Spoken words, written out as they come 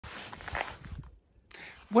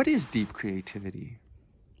What is deep creativity?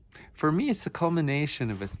 For me, it's the culmination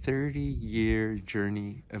of a 30-year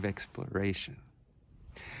journey of exploration.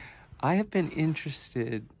 I have been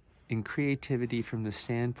interested in creativity from the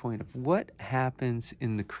standpoint of what happens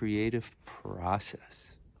in the creative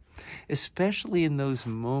process, especially in those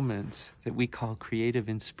moments that we call creative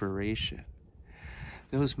inspiration,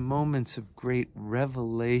 those moments of great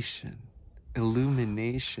revelation,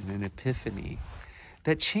 illumination, and epiphany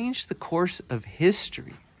that change the course of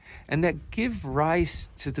history and that give rise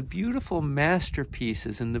to the beautiful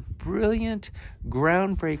masterpieces and the brilliant,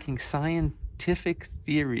 groundbreaking scientific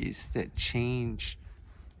theories that change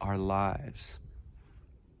our lives.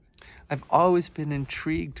 I've always been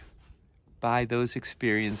intrigued by those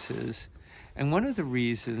experiences, and one of the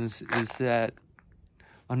reasons is that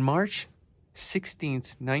on March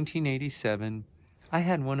 16th, 1987, I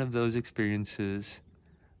had one of those experiences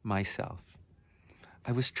myself.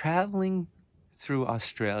 I was traveling through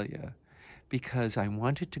Australia because I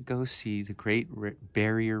wanted to go see the Great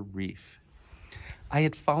Barrier Reef. I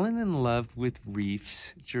had fallen in love with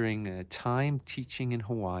reefs during a time teaching in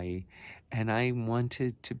Hawaii, and I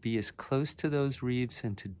wanted to be as close to those reefs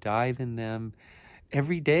and to dive in them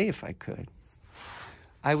every day if I could.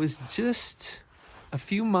 I was just a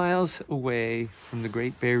few miles away from the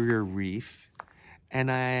Great Barrier Reef,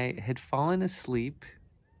 and I had fallen asleep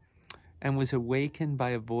and was awakened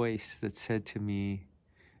by a voice that said to me,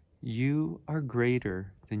 "You are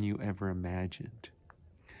greater than you ever imagined."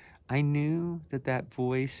 I knew that that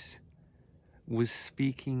voice was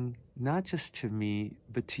speaking not just to me,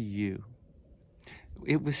 but to you.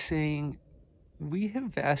 It was saying, we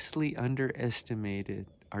have vastly underestimated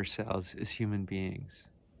ourselves as human beings.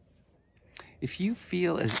 If you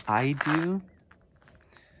feel as I do,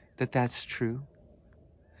 that that's true,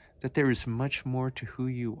 that there is much more to who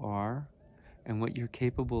you are and what you're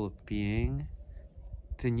capable of being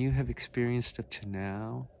than you have experienced up to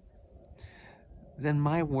now, then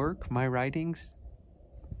my work, my writings,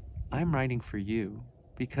 I'm writing for you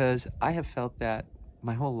because I have felt that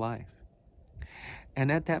my whole life.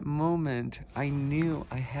 And at that moment, I knew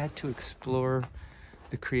I had to explore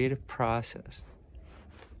the creative process.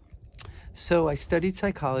 So I studied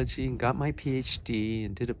psychology and got my PhD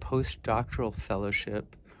and did a postdoctoral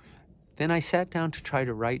fellowship. Then I sat down to try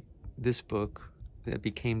to write this book that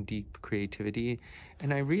became Deep Creativity,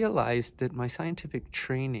 and I realized that my scientific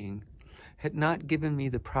training had not given me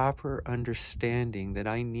the proper understanding that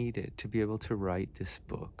I needed to be able to write this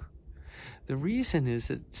book. The reason is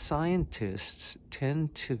that scientists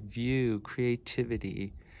tend to view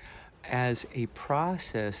creativity as a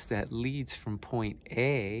process that leads from point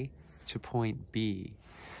A to point B,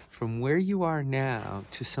 from where you are now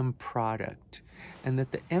to some product, and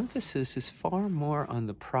that the emphasis is far more on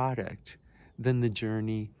the product than the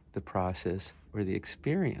journey, the process, or the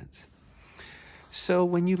experience. So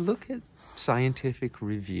when you look at scientific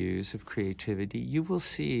reviews of creativity, you will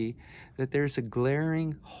see that there's a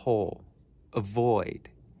glaring hole, a void,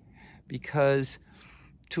 because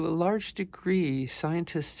to a large degree,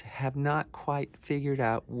 scientists have not quite figured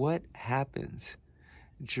out what happens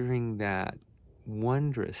during that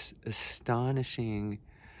wondrous, astonishing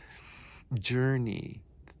journey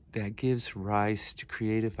that gives rise to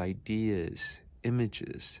creative ideas,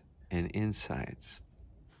 images, and insights.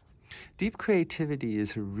 Deep creativity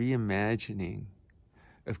is a reimagining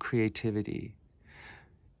of creativity,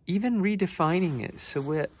 even redefining it so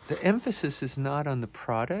the emphasis is not on the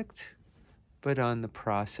product, but on the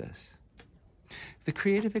process. The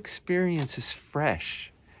creative experience is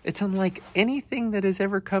fresh. It's unlike anything that has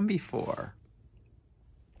ever come before.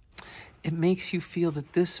 It makes you feel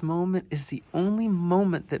that this moment is the only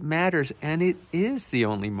moment that matters, and it is the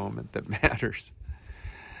only moment that matters.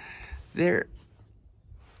 There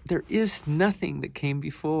is nothing that came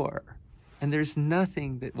before, and there's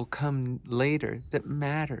nothing that will come later that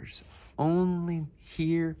matters. Only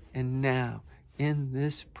here and now, in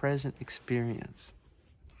this present experience.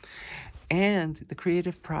 And the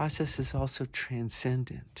creative process is also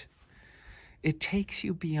transcendent. It takes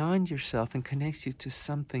you beyond yourself and connects you to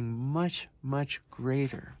something much, much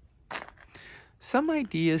greater. Some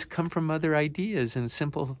ideas come from other ideas in a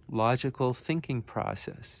simple logical thinking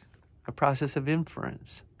process, a process of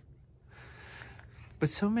inference. But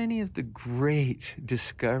so many of the great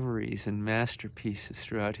discoveries and masterpieces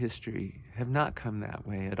throughout history have not come that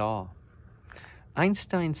way at all.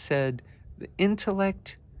 Einstein said, the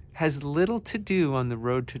intellect has little to do on the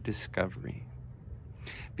road to discovery,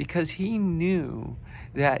 because he knew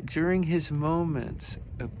that during his moments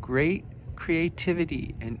of great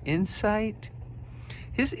creativity and insight,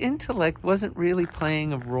 his intellect wasn't really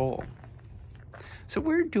playing a role. So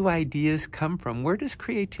where do ideas come from? Where does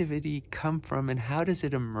creativity come from, and how does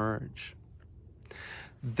it emerge?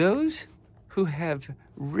 Those who have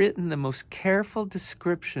written the most careful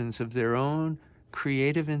descriptions of their own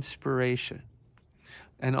creative inspiration,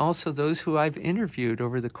 and also those who I've interviewed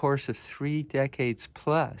over the course of 3 decades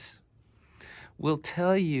plus, will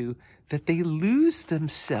tell you that they lose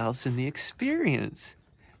themselves in the experience.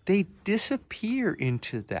 They disappear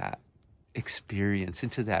into that experience,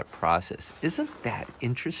 into that process. Isn't that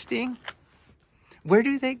interesting? Where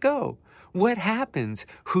do they go? What happens?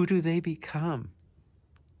 Who do they become?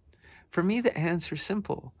 For me, the answer is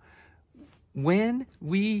simple. When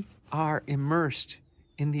we are immersed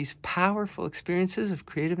in these powerful experiences of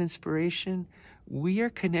creative inspiration, we are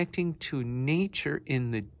connecting to nature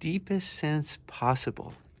in the deepest sense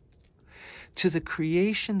possible, to the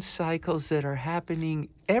creation cycles that are happening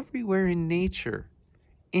everywhere in nature,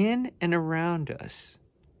 in and around us.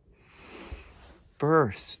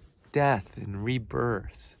 Birth, death, and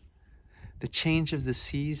rebirth, the change of the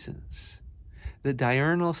seasons, the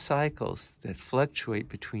diurnal cycles that fluctuate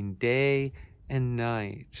between day and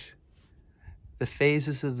night, the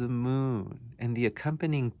phases of the moon and the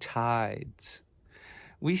accompanying tides.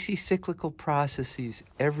 We see cyclical processes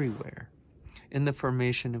everywhere in the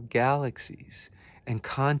formation of galaxies and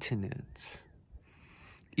continents,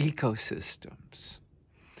 ecosystems,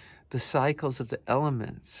 the cycles of the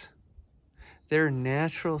elements. There are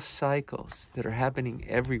natural cycles that are happening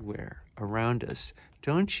everywhere around us.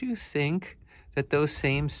 Don't you think that those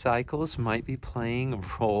same cycles might be playing a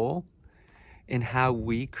role in how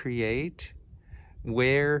we create,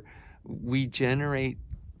 where we generate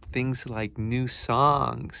things like new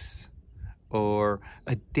songs or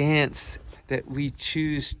a dance that we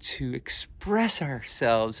choose to express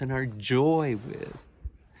ourselves and our joy with?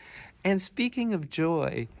 And speaking of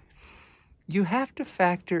joy, you have to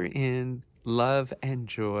factor in love and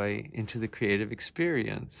joy into the creative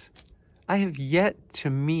experience. I have yet to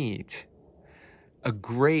meet a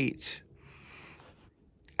great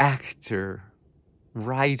actor,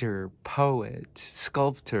 writer, poet,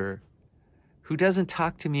 sculptor who doesn't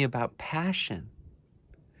talk to me about passion,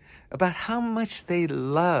 about how much they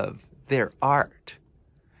love their art,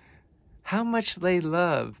 how much they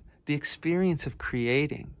love the experience of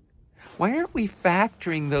creating. Why aren't we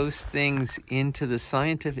factoring those things into the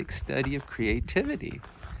scientific study of creativity?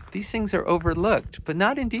 These things are overlooked, but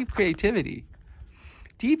not in deep creativity.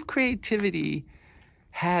 Deep creativity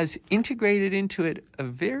has integrated into it a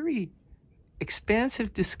very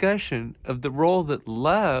expansive discussion of the role that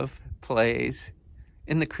love plays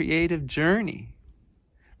in the creative journey.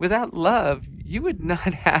 Without love, you would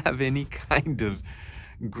not have any kind of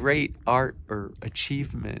great art or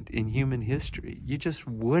achievement in human history. You just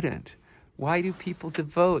wouldn't. Why do people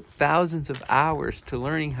devote thousands of hours to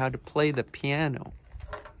learning how to play the piano?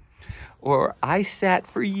 Or I sat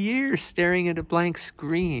for years staring at a blank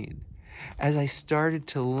screen as I started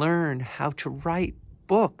to learn how to write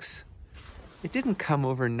books. It didn't come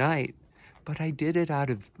overnight, but I did it out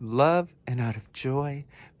of love and out of joy,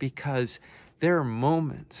 because there are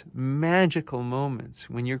moments, magical moments,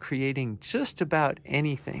 when you're creating just about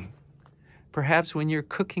anything. Perhaps when you're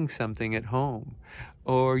cooking something at home,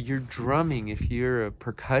 or you're drumming if you're a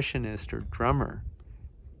percussionist or drummer.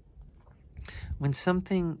 When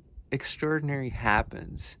something extraordinary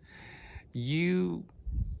happens, you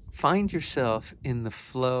find yourself in the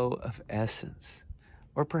flow of essence.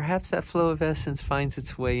 Or perhaps that flow of essence finds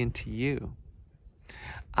its way into you.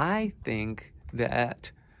 I think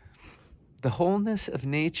that the wholeness of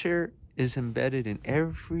nature is embedded in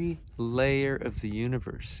every layer of the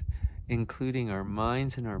universe, including our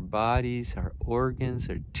minds and our bodies, our organs,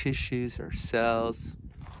 our tissues, our cells.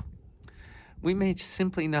 We may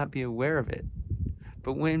simply not be aware of it,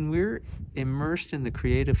 but when we're immersed in the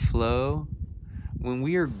creative flow, when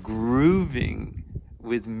we are grooving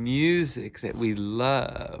with music that we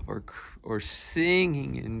love, or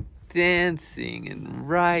singing and dancing and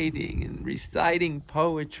writing and reciting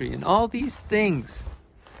poetry and all these things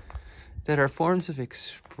that are forms of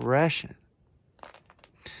expression,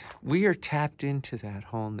 we are tapped into that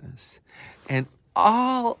wholeness. And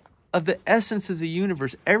all of the essence of the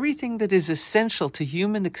universe, everything that is essential to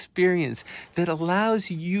human experience that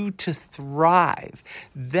allows you to thrive,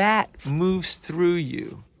 that moves through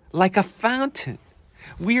you like a fountain.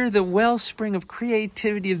 We are the wellspring of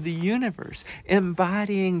creativity of the universe,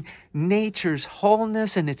 embodying nature's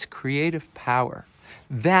wholeness and its creative power.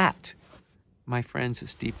 That, my friends,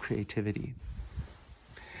 is deep creativity.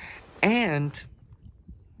 And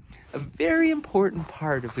a very important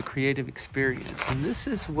part of the creative experience, and this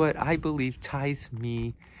is what I believe ties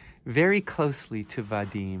me very closely to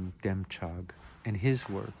Vadim Demchog, and his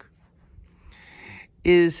work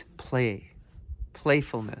is play,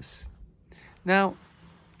 playfulness. Now,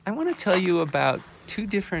 I want to tell you about two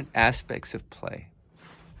different aspects of play.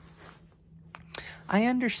 My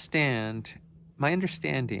understanding,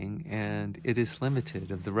 and it is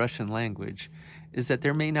limited, of the Russian language is that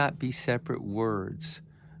there may not be separate words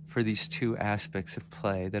for these two aspects of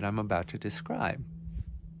play that I'm about to describe.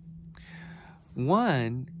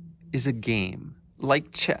 One is a game,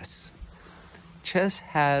 like chess. Chess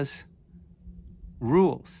has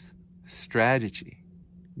rules, strategy,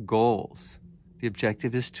 goals. The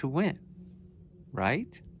objective is to win,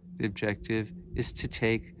 right? The objective is to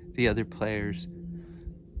take the other player's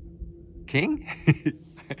king?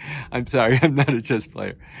 I'm sorry, I'm not a chess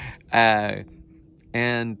player.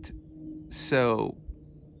 And so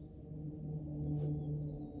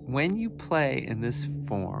when you play in this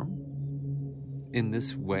form, in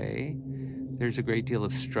this way, there's a great deal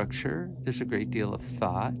of structure, there's a great deal of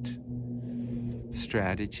thought,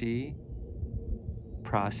 strategy,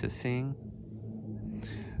 processing.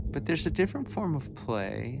 But there's a different form of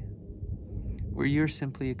play where you're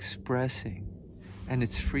simply expressing and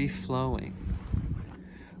it's free-flowing.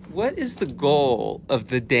 What is the goal of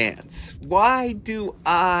the dance? Why do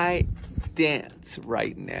I dance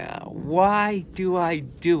right now? Why do I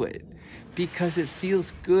do it? Because it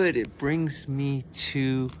feels good. It brings me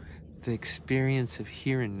to the experience of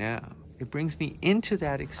here and now. It brings me into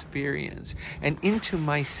that experience and into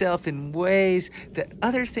myself in ways that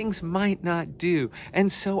other things might not do.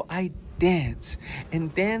 And so I dance.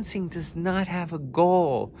 And dancing does not have a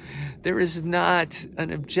goal. There is not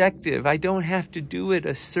an objective. I don't have to do it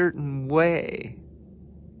a certain way.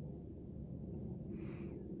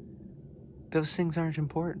 Those things aren't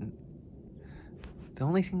important. The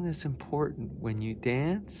only thing that's important when you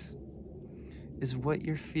dance is what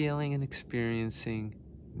you're feeling and experiencing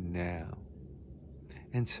now.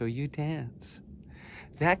 And so you dance.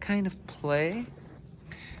 That kind of play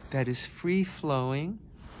that is free-flowing,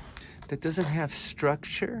 that doesn't have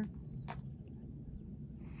structure,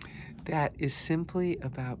 that is simply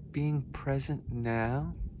about being present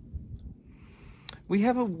now. We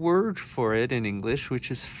have a word for it in English,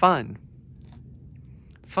 which is fun.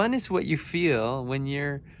 Fun is what you feel when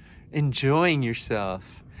you're enjoying yourself,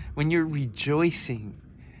 when you're rejoicing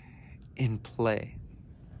in play.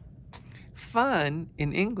 Fun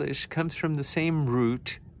in English comes from the same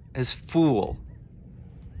root as fool,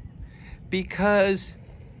 because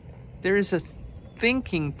there is a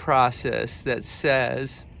thinking process that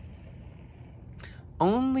says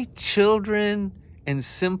only children and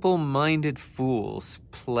simple-minded fools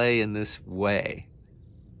play in this way.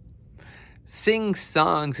 Sing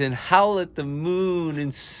songs and howl at the moon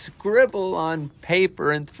and scribble on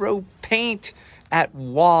paper and throw paint at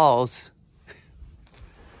walls.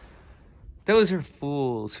 Those are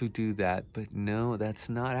fools who do that, but no, that's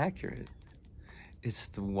not accurate. It's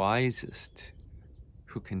the wisest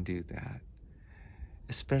who can do that,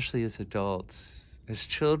 especially as adults. As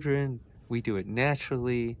children, we do it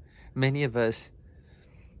naturally. Many of us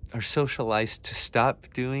are socialized to stop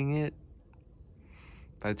doing it.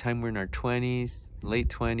 By the time we're in our 20s, late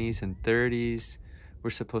 20s and 30s, we're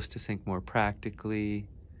supposed to think more practically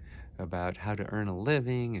about how to earn a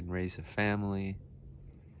living and raise a family.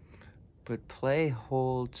 But play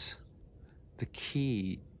holds the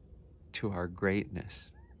key to our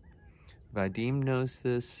greatness. Vadim knows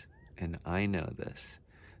this, and I know this.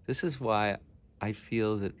 This is why I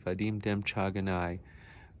feel that Vadim Demchog and I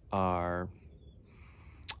are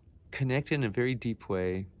connected in a very deep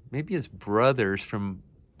way, maybe as brothers from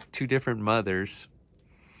two different mothers,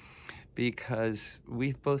 because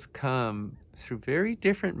we've both come through very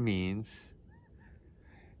different means,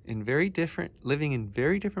 living in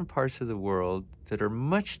very different parts of the world that are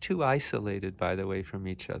much too isolated, by the way, from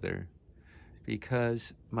each other.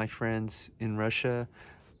 Because, my friends in Russia,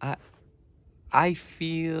 I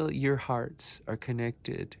feel your hearts are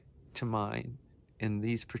connected to mine in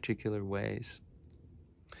these particular ways.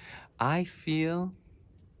 I feel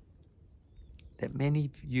that many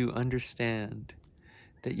of you understand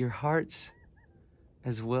that your hearts,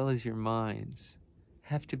 as well as your minds,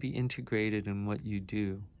 have to be integrated in what you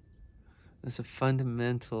do. That's a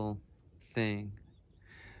fundamental thing.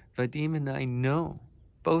 Vadim and I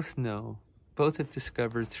both have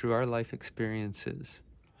discovered through our life experiences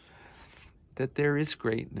that there is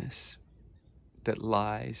greatness that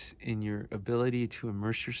lies in your ability to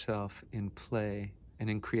immerse yourself in play and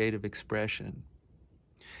in creative expression.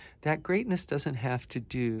 That greatness doesn't have to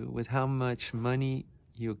do with how much money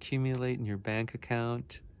you accumulate in your bank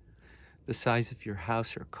account, the size of your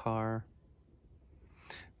house or car,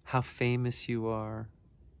 how famous you are,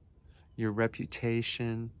 your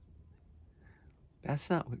reputation. That's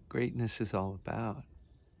not what greatness is all about.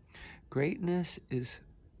 Greatness is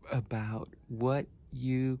about what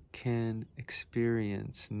you can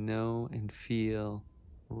experience, know, and feel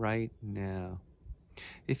right now.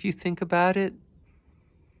 If you think about it,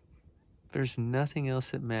 there's nothing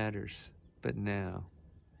else that matters but now.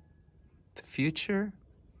 The future,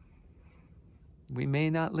 we may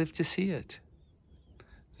not live to see it.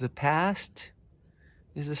 The past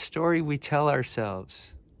is a story we tell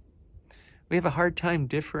ourselves. We have a hard time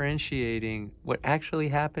differentiating what actually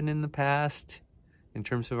happened in the past in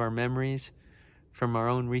terms of our memories from our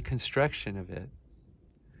own reconstruction of it.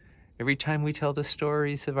 Every time we tell the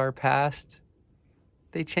stories of our past,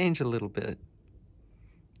 they change a little bit.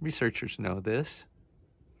 Researchers know this.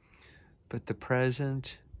 But the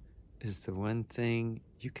present is the one thing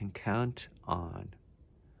you can count on.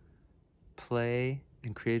 Play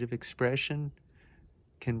and creative expression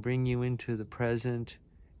can bring you into the present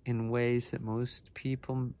in ways that most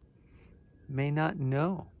people may not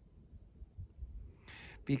know.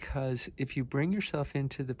 Because if you bring yourself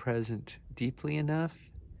into the present deeply enough,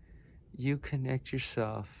 you connect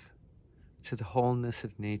yourself to the wholeness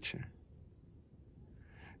of nature,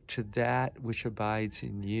 to that which abides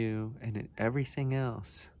in you and in everything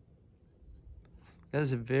else. That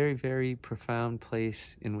is a very, very profound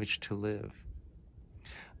place in which to live.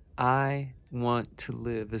 I want to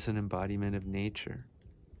live as an embodiment of nature.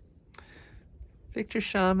 Victor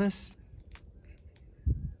Shamas,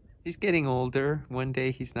 he's getting older. One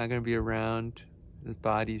day he's not going to be around. His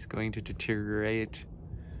body's going to deteriorate,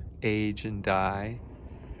 age, and die.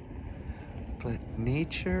 But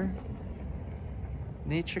nature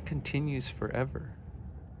continues forever.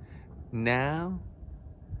 Now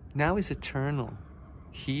is eternal.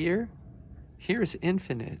 Here is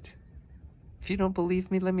infinite. If you don't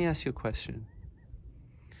believe me, let me ask you a question.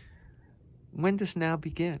 When does now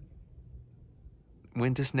begin?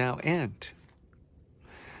 When does now end?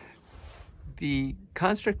 The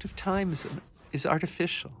construct of time is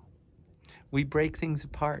artificial. We break things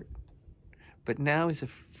apart. But now is a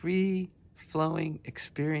free-flowing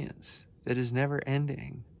experience that is never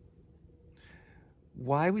ending.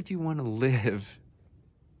 Why would you want to live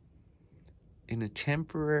in a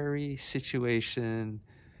temporary situation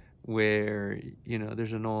where,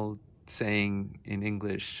 there's an old saying in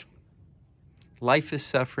English, life is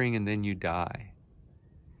suffering and then you die.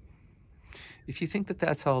 If you think that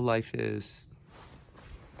that's all life is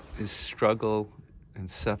struggle and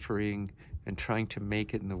suffering and trying to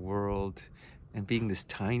make it in the world and being this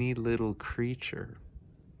tiny little creature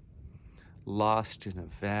lost in a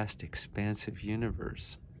vast, expansive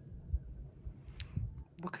universe,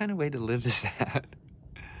 what kind of way to live is that?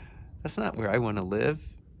 That's not where I want to live.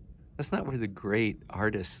 That's not where the great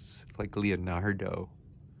artists like Leonardo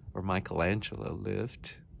or Michelangelo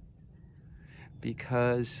lived.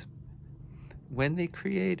 Because when they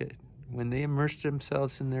created, when they immersed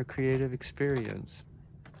themselves in their creative experience,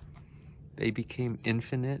 they became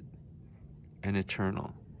infinite and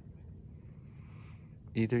eternal.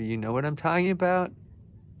 Either you know what I'm talking about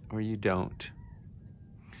or you don't.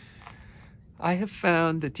 I have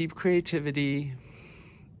found that deep creativity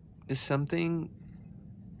is something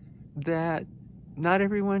that not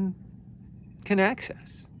everyone can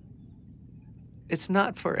access. It's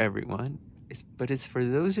not for everyone, but it's for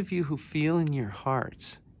those of you who feel in your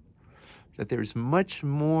hearts that there's much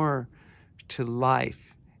more to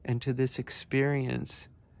life and to this experience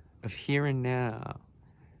of here and now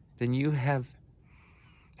than you have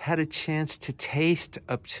had a chance to taste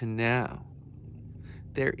up to now.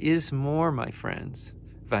 There is more, my friends.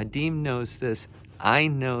 Vadim knows this. I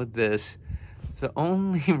know this. The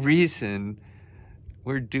only reason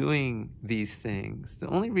we're doing these things, the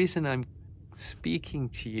only reason I'm speaking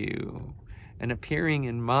to you and appearing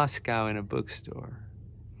in Moscow in a bookstore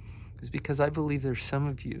is because I believe there's some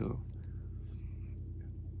of you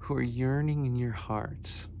who are yearning in your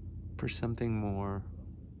hearts for something more,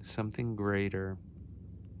 something greater.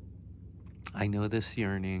 I know this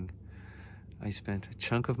yearning. I spent a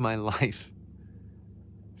chunk of my life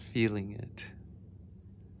feeling it.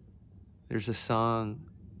 There's a song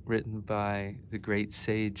written by the great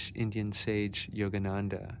sage, Indian sage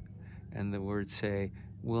Yogananda, and the words say,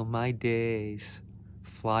 "Will my days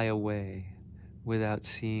fly away without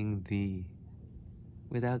seeing thee?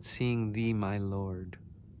 Without seeing thee, my Lord."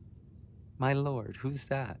 My Lord, who's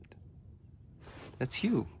that? That's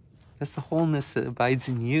you. That's the wholeness that abides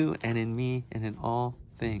in you and in me and in all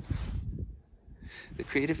things. The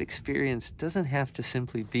creative experience doesn't have to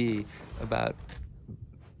simply be about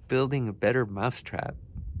building a better mousetrap,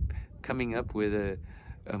 coming up with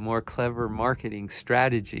a more clever marketing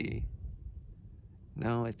strategy.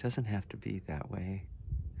 No, it doesn't have to be that way.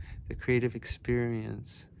 The creative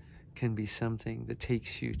experience can be something that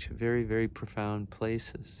takes you to very, very profound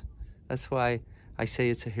places. That's why I say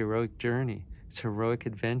it's a heroic journey. It's a heroic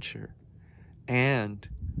adventure. And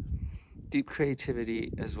deep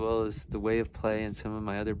creativity, as well as The Way of Play and some of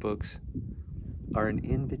my other books, are an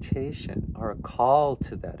invitation, are a call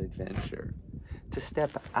to that adventure, to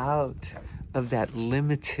step out of that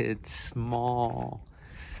limited, small,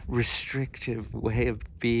 restrictive way of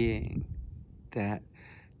being that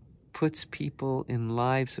puts people in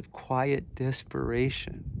lives of quiet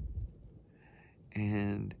desperation,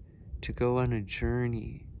 and to go on a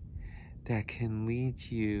journey that can lead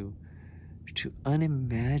you to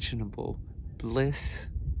unimaginable bliss,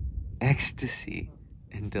 ecstasy,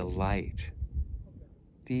 and delight.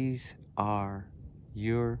 These are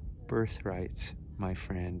your birthrights, my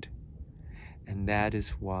friend. And that is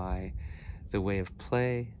why The Way of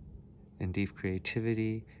Play and Deep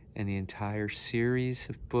Creativity and the entire series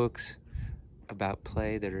of books about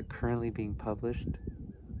play that are currently being published,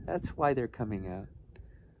 that's why they're coming out,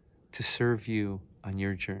 to serve you on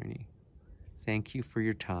your journey. Thank you for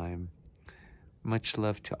your time. Much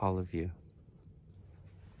love to all of you.